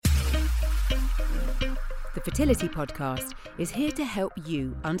The Fertility podcast is here to help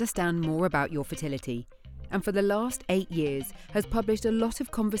you understand more about your fertility, and for the last 8 years has published a lot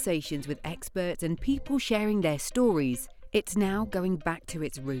of conversations with experts and people sharing their stories. It's now going back to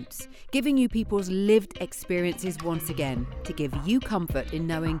its roots, giving you people's lived experiences once again to give you comfort in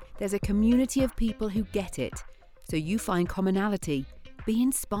knowing there's a community of people who get it, so you find commonality, be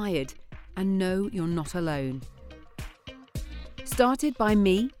inspired, and know you're not alone. Started by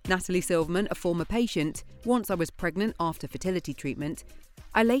me, Natalie Silverman, a former patient, once I was pregnant after fertility treatment,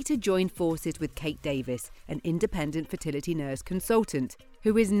 I later joined forces with Kate Davis, an independent fertility nurse consultant,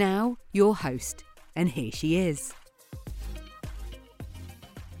 who is now your host. And here she is.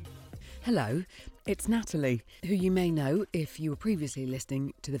 Hello, it's Natalie, who you may know if you were previously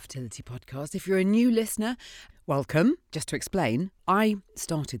listening to the Fertility podcast. If you're a new listener, welcome. Just to explain, I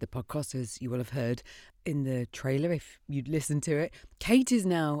started the podcast, as you will have heard in the trailer if you'd listened to it. Kate is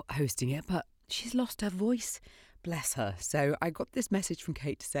now hosting it, but she's lost her voice. Bless her. So I got this message from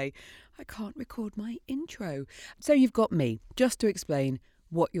Kate to say, I can't record my intro. So you've got me, just to explain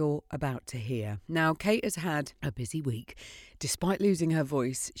what you're about to hear. Now, Kate has had a busy week. Despite losing her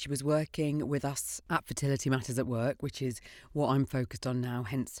voice, she was working with us at Fertility Matters at Work, which is what I'm focused on now,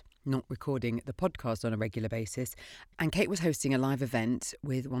 hence not recording the podcast on a regular basis. And Kate was hosting a live event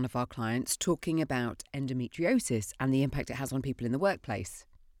with one of our clients talking about endometriosis and the impact it has on people in the workplace.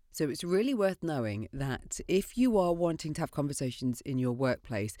 So it's really worth knowing that if you are wanting to have conversations in your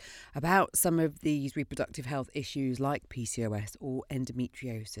workplace about some of these reproductive health issues like PCOS or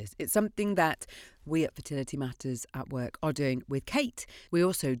endometriosis, it's something that we at Fertility Matters at Work are doing with Kate. We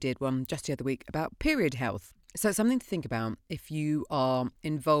also did one just the other week about period health. So it's something to think about if you are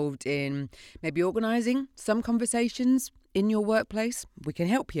involved in maybe organising some conversations in your workplace. We can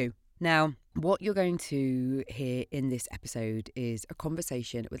help you. Now, what you're going to hear in this episode is a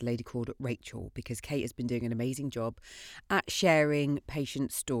conversation with a lady called Rachel, because Kate has been doing an amazing job at sharing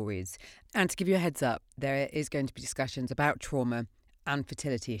patient stories. And to give you a heads up, there is going to be discussions about trauma and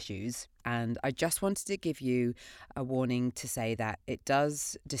fertility issues. And I just wanted to give you a warning to say that it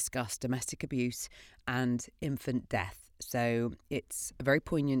does discuss domestic abuse and infant death. So it's a very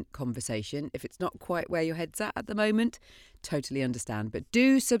poignant conversation. If it's not quite where your head's at the moment, totally understand. But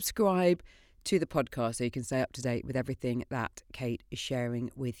do subscribe to the podcast so you can stay up to date with everything that Kate is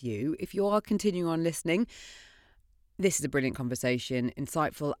sharing with you. If you are continuing on listening, this is a brilliant conversation,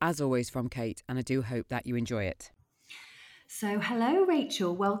 insightful as always from Kate, and I do hope that you enjoy it. So hello,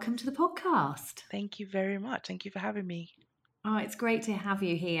 Rachel. Welcome to the podcast. Thank you very much. Thank you for having me. Oh, it's great to have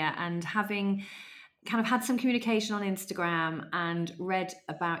you here, and having kind of had some communication on Instagram and read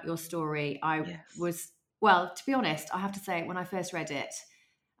about your story, to be honest, I have to say, when I first read it,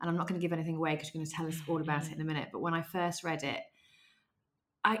 and I'm not going to give anything away because you're going to tell us all about it in a minute, but when I first read it,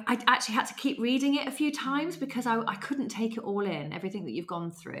 I actually had to keep reading it a few times because I couldn't take it all in, everything that you've gone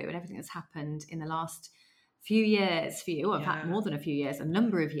through and everything that's happened in the last few years for you, or in fact more than a few years, a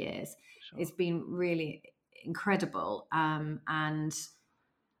number of years. Sure. It's been really incredible, and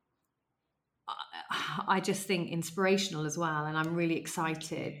I just think inspirational as well, and I'm really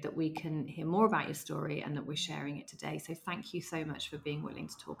excited that we can hear more about your story and that we're sharing it today. So thank you so much for being willing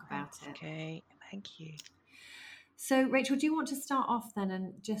to talk about it. Okay, thank you. So Rachel, do you want to start off then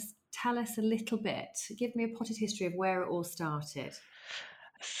and just tell us a little bit, give me a potted history of where it all started?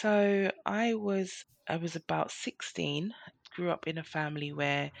 So I was about 16, grew up in a family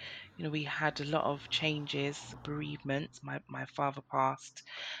where, we had a lot of changes, bereavements. My father passed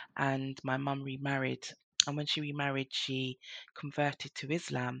and my mum remarried. And when she remarried, she converted to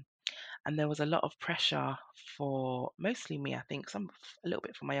Islam. And there was a lot of pressure for mostly me, I think, a little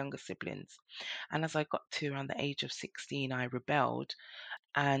bit for my younger siblings. And as I got to around the age of 16, I rebelled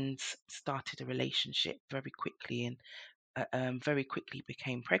and started a relationship very quickly, and very quickly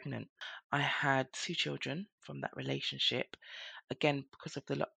became pregnant. I had 2 children from that relationship. Again, because of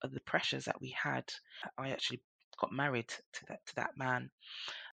of the pressures that we had, I actually got married to that man.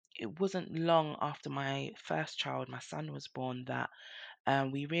 It wasn't long after my first child, my son, was born, that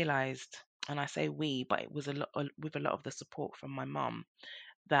we realized, and I say we, but it was with a lot of the support from my mum,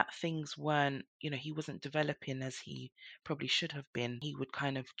 that things weren't, he wasn't developing as he probably should have been. He would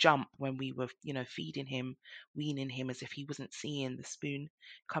kind of jump when we were, feeding him, weaning him, as if he wasn't seeing the spoon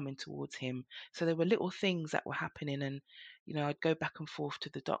coming towards him. So there were little things that were happening, and, I'd go back and forth to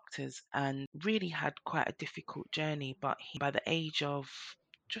the doctors and really had quite a difficult journey. But by the age of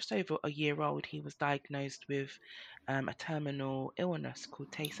just over a year old, he was diagnosed with a terminal illness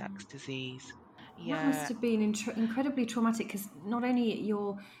called Tay-Sachs disease. That must Yeah. have been incredibly traumatic, because not only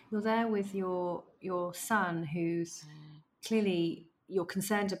you're there with your son, who's clearly you're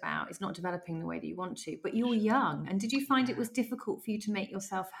concerned about is not developing the way that you want to, but you're young. And did you find it Yeah. was difficult for you to make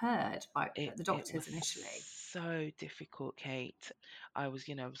yourself heard by the It was doctors initially? so difficult, Kate. I was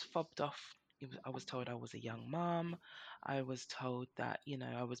fobbed off. I was told I was a young mom. I was told that,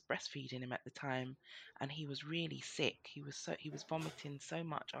 I was breastfeeding him at the time, and he was really sick. He was vomiting so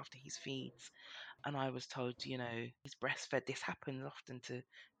much after his feeds, and I was told, he's breastfed. This happens often to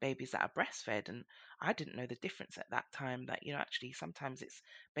babies that are breastfed, and I didn't know the difference at that time. That actually sometimes it's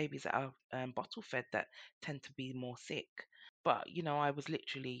babies that are bottle fed that tend to be more sick. But I was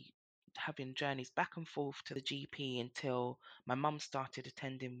literally having journeys back and forth to the GP until my mum started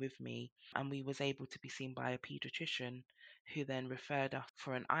attending with me, and we was able to be seen by a pediatrician who then referred us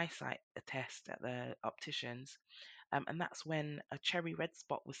for an eyesight test at the opticians. And that's when a cherry red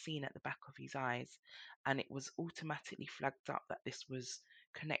spot was seen at the back of his eyes, and it was automatically flagged up that this was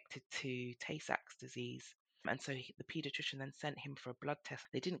connected to Tay-Sachs disease. And so the pediatrician then sent him for a blood test.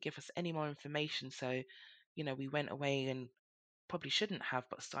 They didn't give us any more information, so we went away and probably shouldn't have,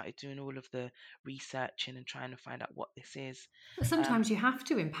 but started doing all of the researching and trying to find out what this is. But sometimes you have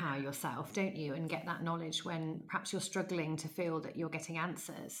to empower yourself, don't you, and get that knowledge when perhaps you're struggling to feel that you're getting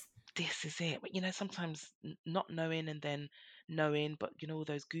answers. This is it. But sometimes not knowing and then knowing, but all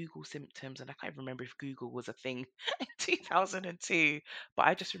those Google symptoms, and I can't remember if Google was a thing in 2002, but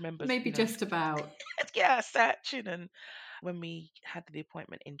I just remember, Maybe just about. yeah, searching. And when we had the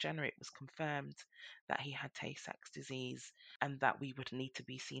appointment in January, it was confirmed that he had Tay-Sachs disease and that we would need to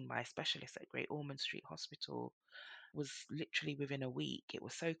be seen by a specialist at Great Ormond Street Hospital. Was literally within a week. It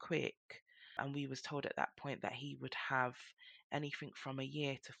was so quick. And we was told at that point that he would have anything from a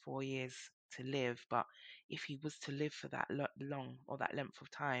year to 4 years to live. But if he was to live for that long or that length of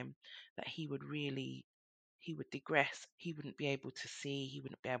time, that he would digress. He wouldn't be able to see, he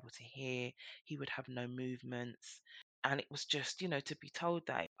wouldn't be able to hear, he would have no movements. And it was just, to be told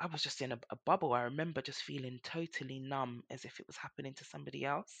that I was just in a bubble. I remember just feeling totally numb as if it was happening to somebody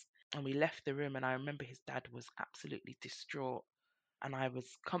else. And we left the room, and I remember his dad was absolutely distraught. And I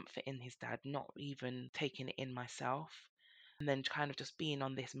was comforting his dad, not even taking it in myself. And then kind of just being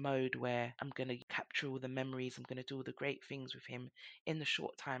on this mode where I'm going to capture all the memories, I'm going to do all the great things with him in the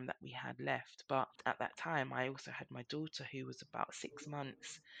short time that we had left. But at that time, I also had my daughter who was about 6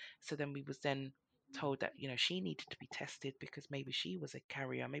 months. So then we was then told that she needed to be tested because maybe she was a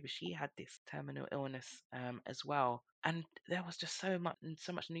carrier, maybe she had this terminal illness as well. And there was just so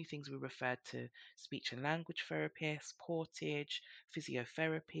much new things. We referred to speech and language therapists, portage,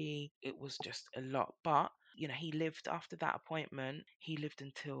 physiotherapy. It was just a lot. But he lived after that appointment. He lived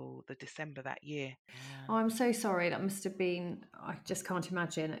until the December that year. Yeah. Oh, I'm so sorry. That must have been, I just can't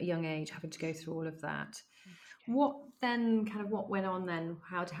imagine at a young age having to go through all of that. What then, what went on then?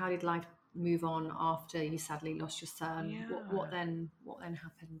 How did life move on after you sadly lost your son? Yeah. What then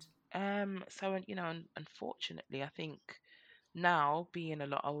happened? So, unfortunately, I think now being a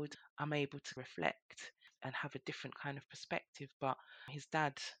lot older, I'm able to reflect and have a different kind of perspective. But his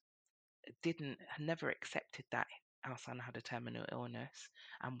dad never accepted that our son had a terminal illness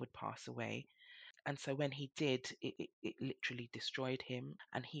and would pass away. And so when he did, it literally destroyed him,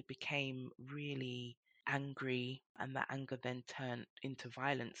 and he became really angry, and that anger then turned into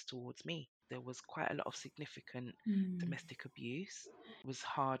violence towards me. There was quite a lot of significant domestic abuse. It was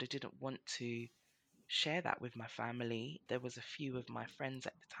hard. I didn't want to share that with my family. There was a few of my friends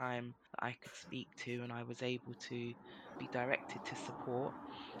at the time that I could speak to, and I was able to be directed to support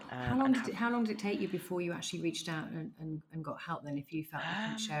and have. How long did it take you before you actually reached out and got help then, if you felt you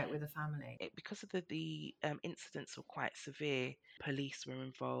couldn't Um, share it with the family? because of the incidents were quite severe, police were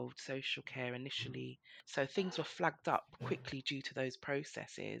involved, social care initially, so things were flagged up quickly due to those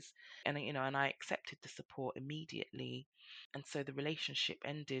processes. And and I accepted the support immediately, and so the relationship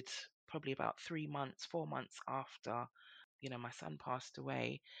ended probably about 3 months, 4 months after my son passed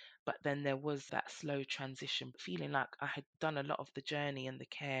away. But then there was that slow transition, feeling like I had done a lot of the journey and the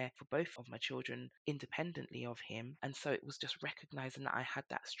care for both of my children independently of him. And so it was just recognizing that I had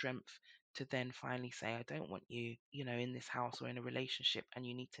that strength to then finally say, I don't want you, in this house or in a relationship, and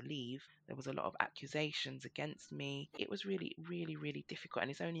you need to leave. There was a lot of accusations against me. It was really, really, really difficult.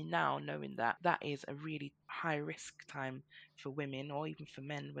 And it's only now knowing that that is a really high risk time for women or even for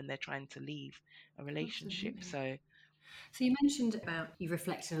men when they're trying to leave a relationship. Absolutely. So So you mentioned about you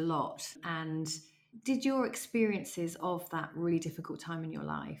reflected a lot, and did your experiences of that really difficult time in your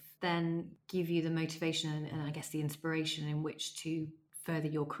life then give you the motivation and I guess the inspiration in which to further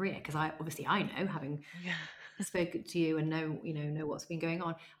your career? Because I know, having Yeah. spoken to you and know what's been going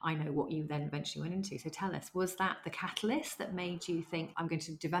on, I know what you then eventually went into. So tell us, was that the catalyst that made you think, I'm going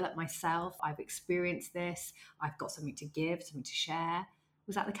to develop myself, I've experienced this, I've got something to give, something to share?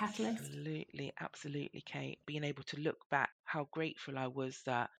 Was that the catalyst? Absolutely, absolutely, Kate. Being able to look back, how grateful I was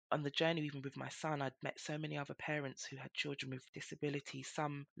that on the journey, even with my son, I'd met so many other parents who had children with disabilities,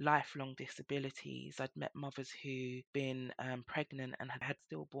 some lifelong disabilities. I'd met mothers who'd been pregnant and had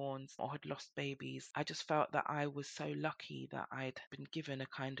stillborns or had lost babies. I just felt that I was so lucky that I'd been given a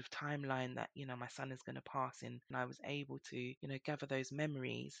kind of timeline that, my son is going to pass in, and I was able to, gather those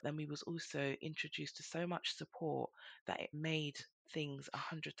memories. Then we was also introduced to so much support that it made things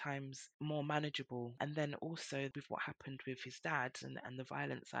 100 times more manageable. And then also with what happened with his dad and the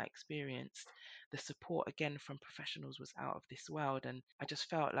violence I experienced, the support again from professionals was out of this world. And I just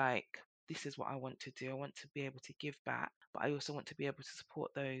felt like this is what I want to do. I want to be able to give back, but I also want to be able to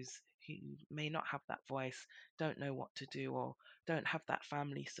support those who may not have that voice, don't know what to do, or don't have that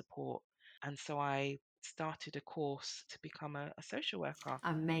family support. And so I started a course to become a social worker.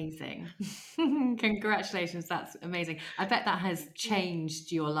 Amazing. Congratulations. That's amazing. I bet that has Thank you.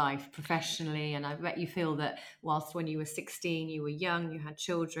 changed your life professionally. And I bet you feel that whilst when you were 16, you were young, you had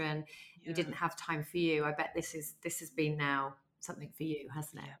children, you Yeah, didn't have time for you. I bet this has been now something for you,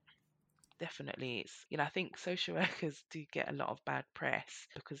 hasn't it? yeah. Definitely, it's I think social workers do get a lot of bad press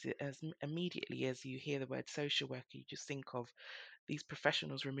because immediately as you hear the word social worker, you just think of these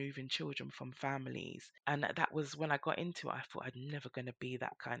professionals removing children from families. And that was when I got into it, I thought I'm never going to be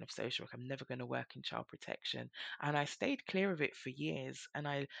that kind of social worker. I'm never going to work in child protection. And I stayed clear of it for years. And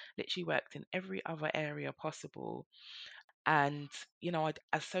I literally worked in every other area possible. And,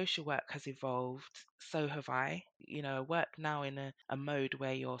 as social work has evolved, so have I. I work now in a mode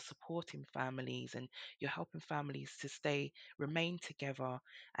where you're supporting families and you're helping families to remain together.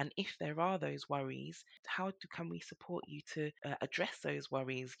 And if there are those worries, can we support you to address those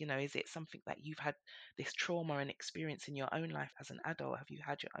worries? Is it something that you've had this trauma and experience in your own life as an adult? Have you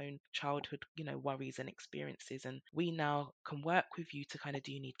had your own childhood, worries and experiences? And we now can work with you to kind of,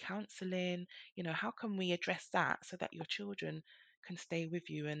 do you need counseling? How can we address that so that your children can stay with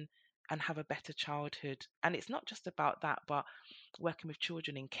you and have a better childhood? And it's not just about that, but working with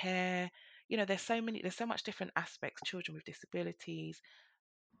children in care. There's so much different aspects. Children with disabilities.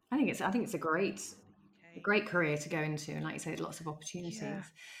 I think it's a Okay. great career to go into, and like you say, lots of Yeah,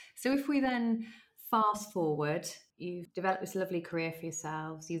 opportunities. So if we then fast forward, you've developed this lovely career for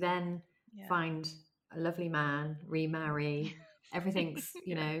yourselves, you then yeah, find a lovely man, remarry, everything's,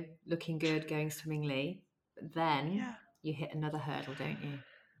 yeah, looking good, going swimmingly, but then yeah. you hit another hurdle, don't you?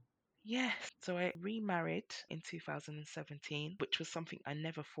 Yes. So I remarried in 2017, which was something I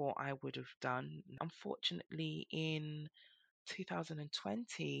never thought I would have done. Unfortunately, in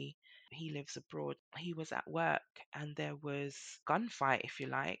 2020, he lives abroad. He was at work and there was gunfight, if you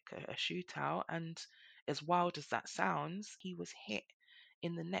like, a shootout. And as wild as that sounds, he was hit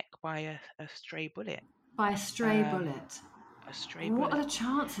in the neck by a stray bullet. By a stray Um, bullet. a stray What are bullet. the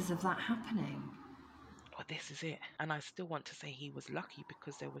chances of that happening? Well, this is it. And I still want to say he was lucky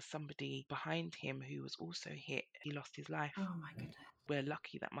because there was somebody behind him who was also hit. He lost his life. Oh my goodness. We're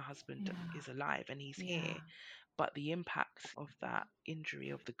lucky that my husband Yeah. is alive and he's Yeah. here. But the impact of that injury,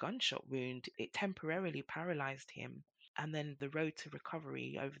 of the gunshot wound, it temporarily paralyzed him. And then the road to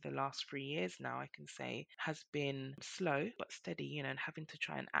recovery over the last 3 years now, I can say, has been slow but steady, and having to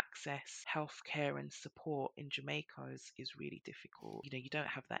try and access healthcare and support in Jamaica is really difficult. You don't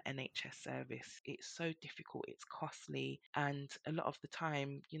have that NHS service. It's so difficult, it's costly. And a lot of the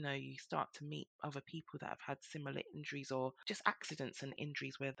time, you start to meet other people that have had similar injuries or just accidents and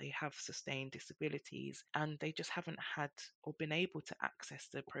injuries where they have sustained disabilities and they just haven't had or been able to access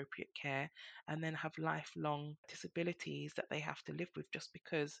the appropriate care, and then have lifelong disabilities that they have to live with just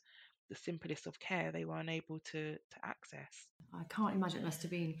because the simplest of care they were unable to access. I can't imagine it must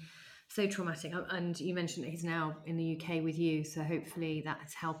have been so traumatic. And you mentioned that he's now in the UK with you, so hopefully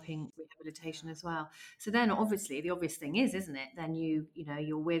that's helping rehabilitation Yeah, as well. So then, obviously, the obvious thing is, isn't it? Then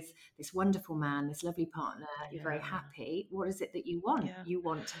you're with this wonderful man, this lovely partner. You're very yeah, happy. What is it that you want? yeah. You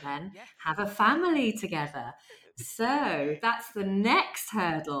want to then Yes. have a family together. So that's the next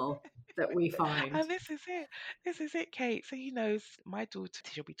hurdle that we find. And this is it. This is it, Kate. So, my daughter,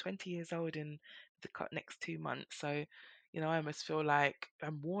 she'll be 20 years old in the next 2 months. So, I almost feel like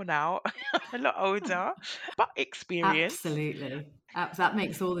I'm worn out. I'm a lot older, but experienced. Absolutely. That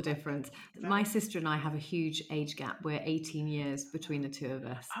makes all the difference. My Exactly. sister and I have a huge age gap. We're 18 years between the two of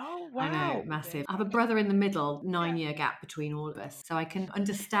us. Oh, I know, wow. massive. I have a brother in the middle, Yeah. 9-year gap between all of us. So I can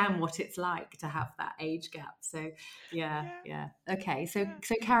understand what it's like to have that age gap. So yeah, Yeah. yeah. Okay. So Yeah.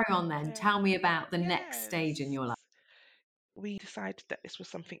 carry on then. So, Tell me about the next yes. stage in your life. We decided that this was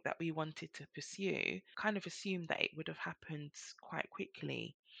something that we wanted to pursue. Kind of assumed that it would have happened quite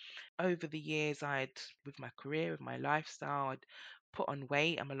quickly. Over the years, with my career, with my lifestyle, I'd put on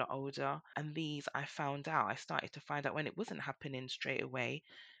weight. I'm a lot older. And I started to find out when it wasn't happening straight away,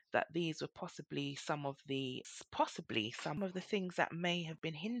 that these were possibly some of the things that may have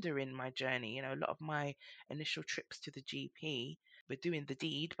been hindering my journey. A lot of my initial trips to the GP, we're doing the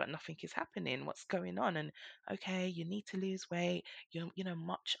deed, but nothing is happening. What's going on? And okay, you need to lose weight. You're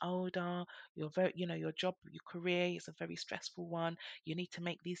much older. Your job, your career is a very stressful one. You need to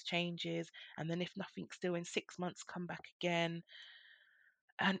make these changes. And then if nothing's still in 6 months, come back again.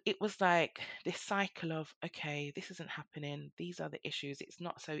 And it was like this cycle of, okay, this isn't happening. These are the issues. It's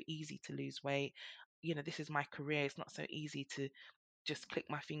not so easy to lose weight. This is my career. It's not so easy to just click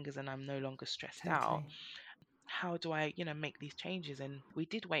my fingers and I'm no longer stressed out. Totally. How do I, make these changes? And we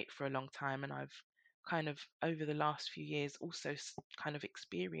did wait for a long time. And I've kind of, over the last few years, also kind of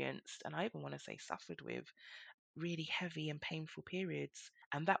experienced, and I even want to say suffered with, really heavy and painful periods.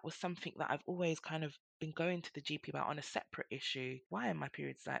 And that was something that I've always kind of been going to the GP about on a separate issue. Why are my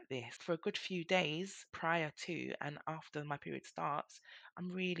periods like this? For a good few days prior to and after my period starts, I'm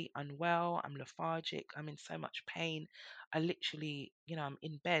really unwell. I'm lethargic. I'm in so much pain. I literally, I'm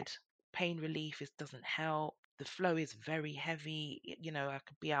in bed. Pain relief doesn't help. The flow is very heavy. I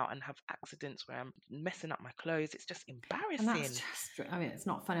could be out and have accidents where I'm messing up my clothes. It's just And that's embarrassing. just, I mean, it's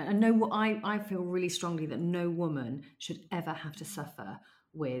not fun. And no, I feel really strongly that no woman should ever have to Mm, suffer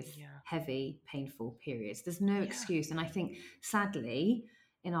with yeah. heavy, painful periods. There's no Yeah. excuse. And I think, sadly,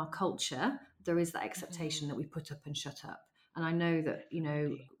 in our culture, there is that Hmm. acceptation that we put up and shut up. And I know that,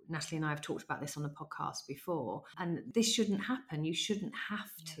 Definitely. Natalie and I have talked about this on the podcast before, and this shouldn't happen. You shouldn't have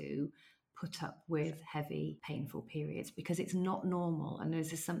Yeah, to put up with exactly. heavy, painful periods because it's not normal. And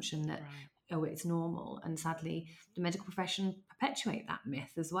there's assumption that, Right. oh, it's normal. And sadly, the medical profession perpetuate that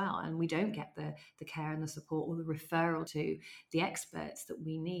myth as well. And we don't get the care and the support or the referral to the experts that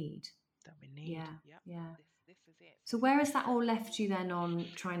we need. That we need. Yeah, Yep. yeah. This is it. So where has that all left you then on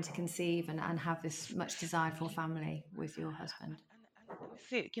trying to conceive and have this much desired for family with your husband? And this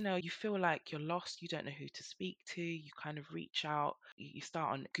is it. You feel like you're lost. You don't know who to speak to. You kind of reach out. You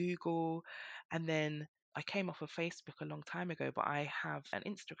start on Google, and then I came off of Facebook a long time ago, but I have an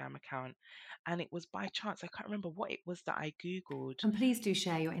Instagram account, and it was by chance. I can't remember what it was that I Googled. And please do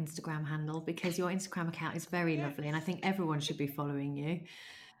share your Instagram handle because your Instagram account is very Yes. lovely and I think everyone should be following you.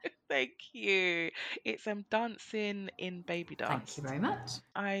 Thank you. It's dancing in baby Thank you dust. very much.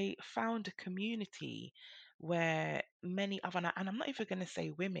 I found a community where many other, and I'm not even going to say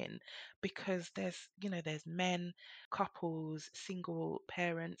women, because there's men, couples, single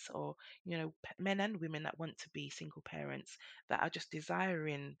parents, or men and women that want to be single parents that are just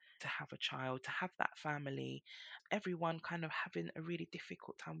desiring to have a child, to have that family. Everyone kind of having a really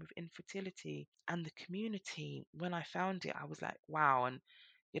difficult time with infertility, and the community. When I found it, I was like, wow. And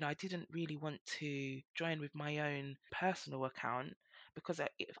I didn't really want to join with my own personal account because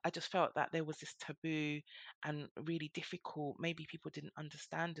I just felt that there was this taboo and really difficult. Maybe people didn't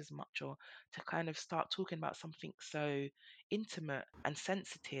understand as much, or to kind of start talking about something so intimate and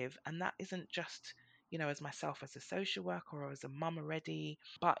sensitive. And that isn't just, as myself as a social worker or as a mum already,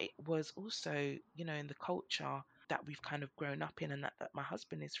 but it was also, in the culture that we've kind of grown up in and that my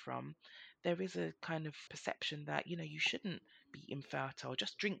husband is from. There is a kind of perception that, you shouldn't be infertile.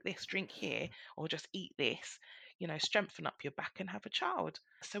 Just drink this, drink here, or just eat this, strengthen up your back and have a child.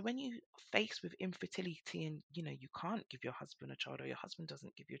 So when you face with infertility and you can't give your husband a child or your husband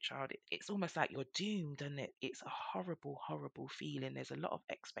doesn't give you a child, it's almost like you're doomed, and it's a horrible, horrible feeling. There's a lot of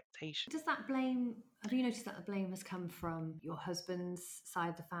expectation. Have you noticed that the blame has come from your husband's side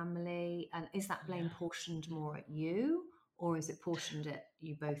of the family? And is that blame Yeah. portioned more at you or is it portioned at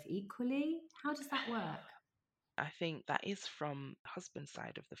you both equally? How does that work? I think that is from the husband's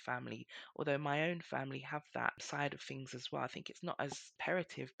side of the family, although my own family have that side of things as well. I think it's not as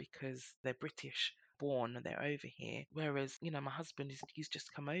imperative because they're British born and they're over here. Whereas, my husband he's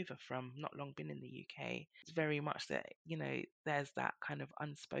just come over from not long been in the UK. It's very much that, there's that kind of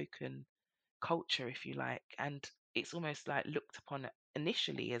unspoken culture, if you like, and it's almost like looked upon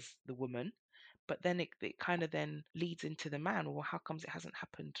initially as the woman, But then it kind of then leads into the man. Well, how comes it hasn't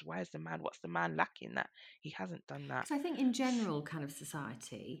happened? Why is the man, what's the man lacking that he hasn't done that? Because I think in general kind of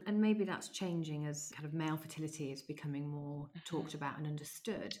society, and maybe that's changing as kind of male fertility is becoming more talked about and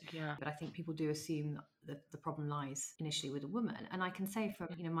understood. Yeah. But I think people do assume that the problem lies initially with a woman. And I can say from,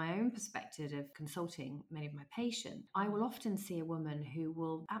 my own perspective of consulting many of my patients, I will often see a woman who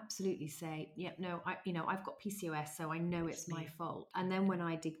will absolutely say, yeah, no, I've got PCOS, so I know it's my fault. And then when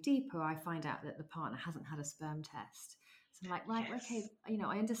I dig deeper, I find out that the partner hasn't had a sperm test. So I'm like, right, okay,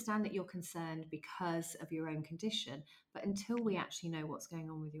 I understand that you're concerned because of your own condition, but until we actually know what's going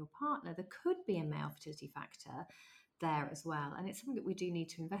on with your partner, there could be a male fertility factor there as well. And it's something that we do need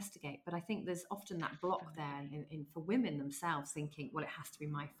to investigate. But I think there's often that block there in for women themselves thinking, well, it has to be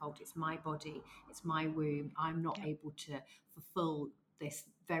my fault. It's my body. It's my womb. I'm not able to fulfill this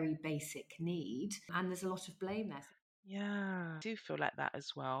very basic need. And there's a lot of blame there. Yeah, I do feel like that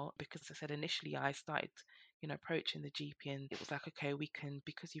as well, because I said initially I started, approaching the GP, and it was like, okay, we can,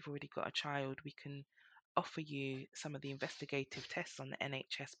 because you've already got a child, we can offer you some of the investigative tests on the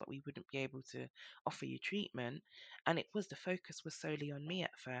NHS, but we wouldn't be able to offer you treatment. And the focus was solely on me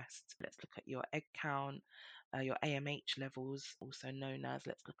at first. Let's look at your egg count, your AMH levels, also known as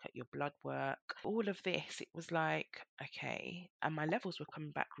let's look at your blood work. All of this, it was like, okay, and my levels were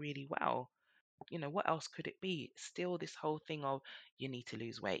coming back really well. What else could it be? Still this whole thing of you need to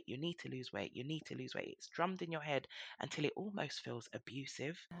lose weight, you need to lose weight, you need to lose weight. It's drummed in your head until it almost feels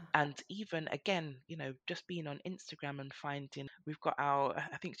abusive. And even again, just being on Instagram and finding we've got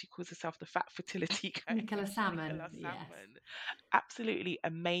I think she calls herself the fat fertility coach. Nicola Salmon. Nicola Yes. Salmon. Absolutely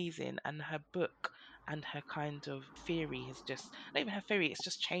amazing. And her book and her kind of theory has just, not even her theory, it's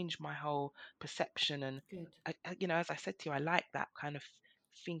just changed my whole perception. And Good. as I said to you, I like that kind of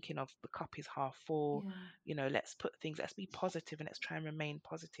thinking of the cup is half full. Let's be positive and let's try and remain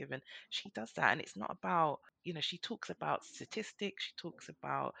positive. And she does that. And it's not about, she talks about statistics, she talks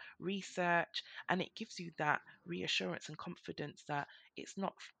about research, and it gives you that reassurance and confidence that it's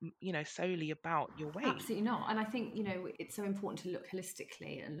not, solely about your weight. Absolutely not. And I think, it's so important to look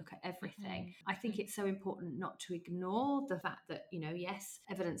holistically and look at everything. I think it's so important not to ignore the fact that, yes,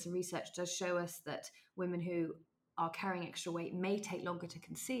 evidence and research does show us that women who are carrying extra weight may take longer to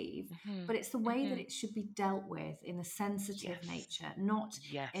conceive, but it's the way that it should be dealt with in a sensitive nature, not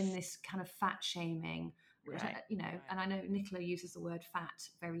in this kind of fat shaming. And I know Nicola uses the word fat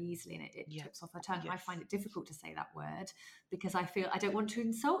very easily and it trips off her tongue. I find it difficult to say that word because I feel I don't want to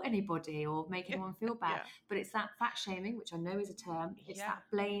insult anybody or make anyone feel bad. But it's that fat shaming, which I know is a term. It's that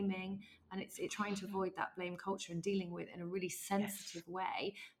blaming, and it's trying to avoid that blame culture and dealing with it in a really sensitive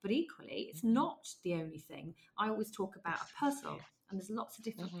way. But equally, it's not the only thing. I always talk about a puzzle, and there's lots of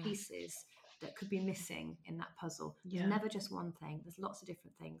different pieces that could be missing in that puzzle. There's never just one thing. There's lots of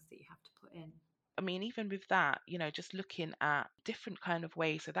different things that you have to put in. I mean, even with that, just looking at different kind of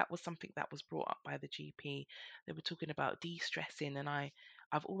ways. So that was something that was brought up by the GP. They were talking about de-stressing, and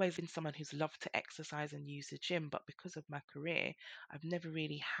I've always been someone who's loved to exercise and use the gym, but because of my career, I've never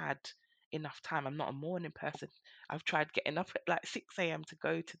really had enough time. I'm not a morning person. I've tried getting up at like 6 a.m. to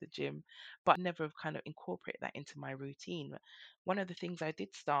go to the gym, but never have kind of incorporate that into my routine. One of the things I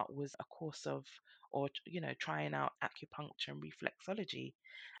did start was a course of, or trying out acupuncture and reflexology,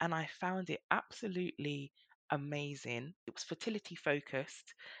 and I found it absolutely amazing. It was fertility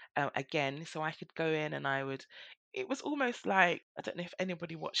focused, again, so I could go in and it was almost like, I don't know if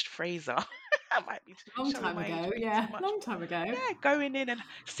anybody watched Fraser. I might be Long showing time my age ago, a bit too yeah, much, long but time ago. yeah, going in and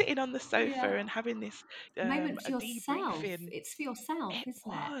sitting on the sofa and having this Moment for a yourself. debriefing. It's for yourself, It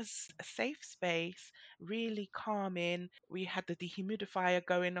isn't it? was a safe space, really calming. We had the dehumidifier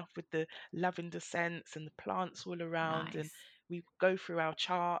going off with the lavender scents and the plants all around, and Nice. we go through our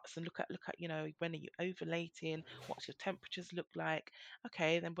charts and look at when are you ovulating, what's your temperatures look like.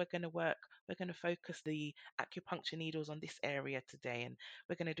 Okay, then we're going to focus the acupuncture needles on this area today, and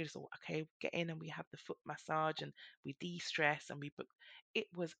we're going to do this. Okay, get in and we have the foot massage and we de-stress and we book. It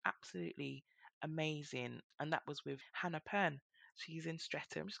was absolutely amazing, and that was with Hannah Pern. She's in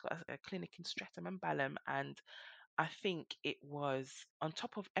Streatham. She's got a clinic in Streatham and Balham, and I think it was, on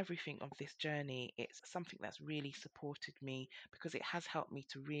top of everything of this journey, it's something that's really supported me because it has helped me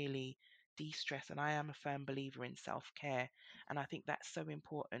to really de-stress, and I am a firm believer in self-care, and I think that's so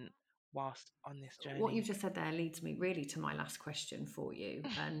important whilst on this What you've journey. just said there leads me really to my last question for you.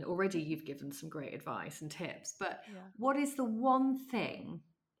 And already you've given some great advice and tips. But Yeah. what is the one thing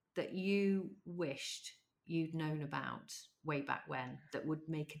that you wished you'd known about way back when that would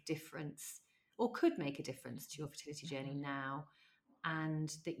make a difference or could make a difference to your fertility journey now and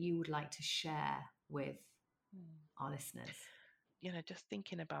that you would like to share with our listeners? Just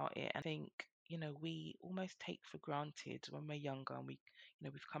thinking about it, I think, we almost take for granted when we're younger, and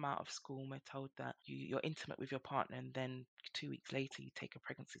we've come out of school and we're told that you're intimate with your partner, and then 2 weeks later you take a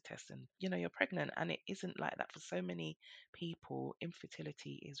pregnancy test and you're pregnant. And it isn't like that for so many people.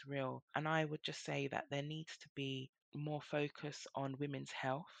 Infertility is real. And I would just say that there needs to be more focus on women's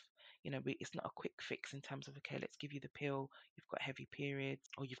health. It's not a quick fix in terms of, okay, let's give you the pill, you've got heavy periods,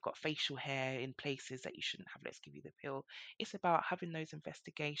 or you've got facial hair in places that you shouldn't have, let's give you the pill. It's about having those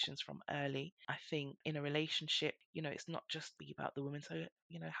investigations from early. I think in a relationship, it's not just be about the woman. So,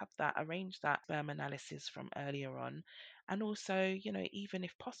 arrange that sperm analysis from earlier on. And also, even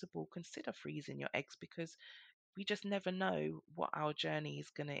if possible, consider freezing your eggs, because we just never know what our journey is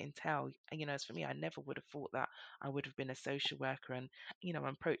going to entail. And, as for me, I never would have thought that I would have been a social worker. And, I'm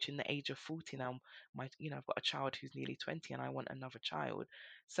approaching the age of 40 now. I've got a child who's nearly 20 and I want another child.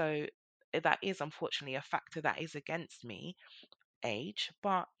 So that is unfortunately a factor that is against me, age.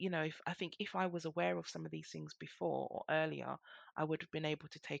 But, if I was aware of some of these things before or earlier, I would have been able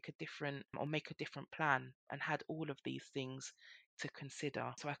to make a different plan and had all of these things to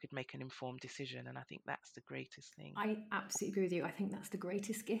consider so I could make an informed decision. And I think that's the greatest thing. I absolutely agree with you. I think that's the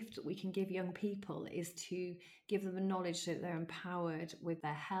greatest gift that we can give young people, is to give them the knowledge so that they're empowered with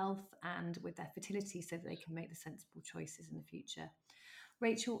their health and with their fertility, so that they can make the sensible choices in the future.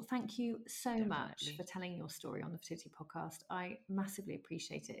 Rachel, thank you so much for telling your story on the Fertility Podcast. I massively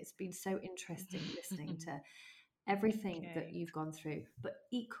appreciate it. It's been so interesting listening to everything that you've gone through, but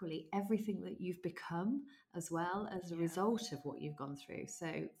equally everything that you've become as well as a result of what you've gone through. So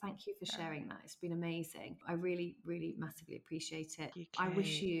thank you for sharing that. It's been amazing. I really, really massively appreciate it. I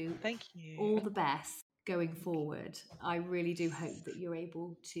wish you all the best going forward. I really do hope that you're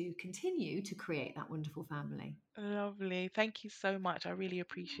able to continue to create that wonderful family. Lovely. Thank you so much. I really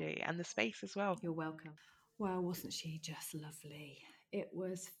appreciate it. And the space as well. You're welcome. Well, wasn't she just lovely? It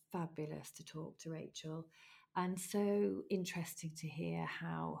was fabulous to talk to Rachel, and so interesting to hear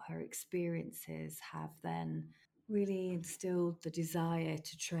how her experiences have then really instilled the desire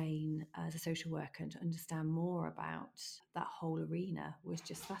to train as a social worker and to understand more about that whole arena. Was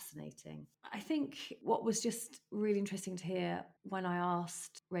just fascinating. I think what was just really interesting to hear when I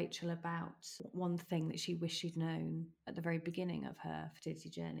asked Rachel about one thing that she wished she'd known at the very beginning of her fertility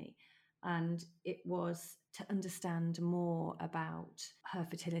journey, and it was to understand more about her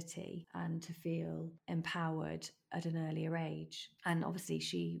fertility and to feel empowered at an earlier age. And obviously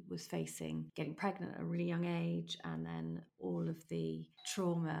she was facing getting pregnant at a really young age, and then all of the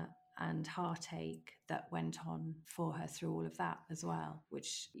trauma and heartache that went on for her through all of that as well,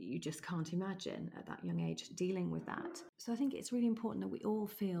 which you just can't imagine at that young age dealing with that. So I think it's really important that we all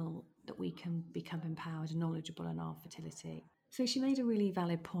feel that we can become empowered and knowledgeable in our fertility. So she made a really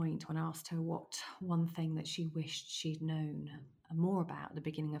valid point when I asked her what one thing that she wished she'd known more about at the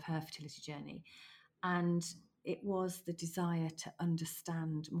beginning of her fertility journey. And it was the desire to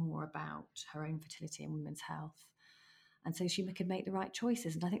understand more about her own fertility and women's health. And so she could make the right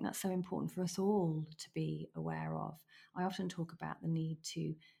choices. And I think that's so important for us all to be aware of. I often talk about the need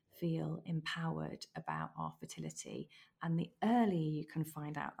to feel empowered about our fertility. And the earlier you can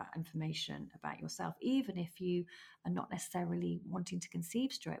find out that information about yourself, even if you are not necessarily wanting to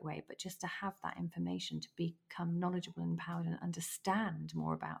conceive straight away, but just to have that information to become knowledgeable and empowered and understand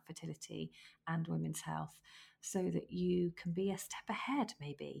more about fertility and women's health, so that you can be a step ahead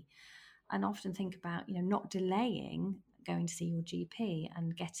maybe. And often think about, not delaying going to see your GP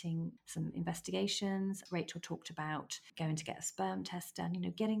and getting some investigations. Rachel talked about going to get a sperm test done,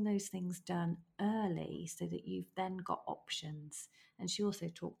 getting those things done early so that you've then got options. And she also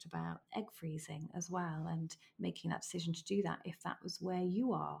talked about egg freezing as well, and making that decision to do that if that was where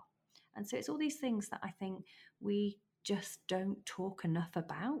you are. And so it's all these things that I think we just don't talk enough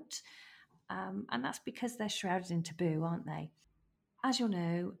about. And that's because they're shrouded in taboo, aren't they? As you'll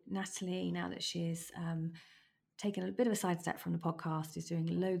know, Natalie, now that she's taken a bit of a sidestep from the podcast, is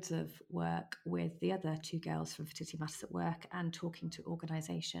doing loads of work with the other two girls from Fertility Matters at Work and talking to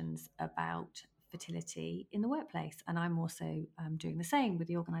organisations about fertility in the workplace. And I'm also doing the same with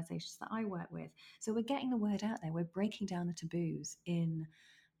the organisations that I work with. So we're getting the word out there. We're breaking down the taboos in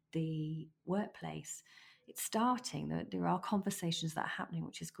the workplace. It's starting. There are conversations that are happening,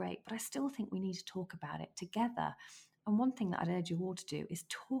 which is great. But I still think we need to talk about it together. And one thing that I'd urge you all to do is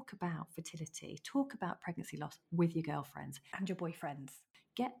talk about fertility, talk about pregnancy loss with your girlfriends and your boyfriends.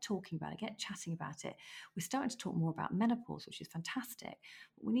 Get talking about it, get chatting about it. We're starting to talk more about menopause, which is fantastic.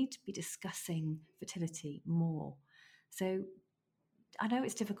 But we need to be discussing fertility more. So I know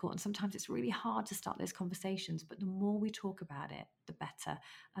it's difficult and sometimes it's really hard to start those conversations, but the more we talk about it, the better.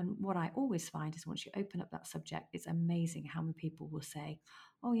 And what I always find is once you open up that subject, it's amazing how many people will say,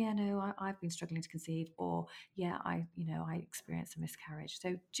 oh yeah, no, I've been struggling to conceive, or yeah, I experienced a miscarriage.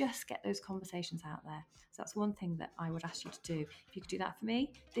 So just get those conversations out there. So that's one thing that I would ask you to do. If you could do that for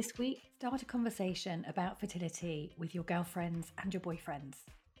me this week, start a conversation about fertility with your girlfriends and your boyfriends.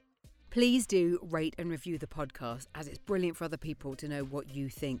 Please do rate and review the podcast, as it's brilliant for other people to know what you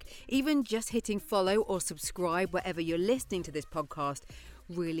think. Even just hitting follow or subscribe wherever you're listening to this podcast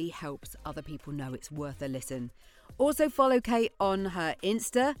really helps other people know it's worth a listen. Also follow Kate on her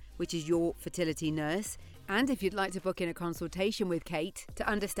Insta, which is Your Fertility Nurse. And if you'd like to book in a consultation with Kate to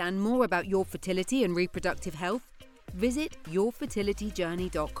understand more about your fertility and reproductive health, visit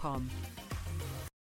yourfertilityjourney.com.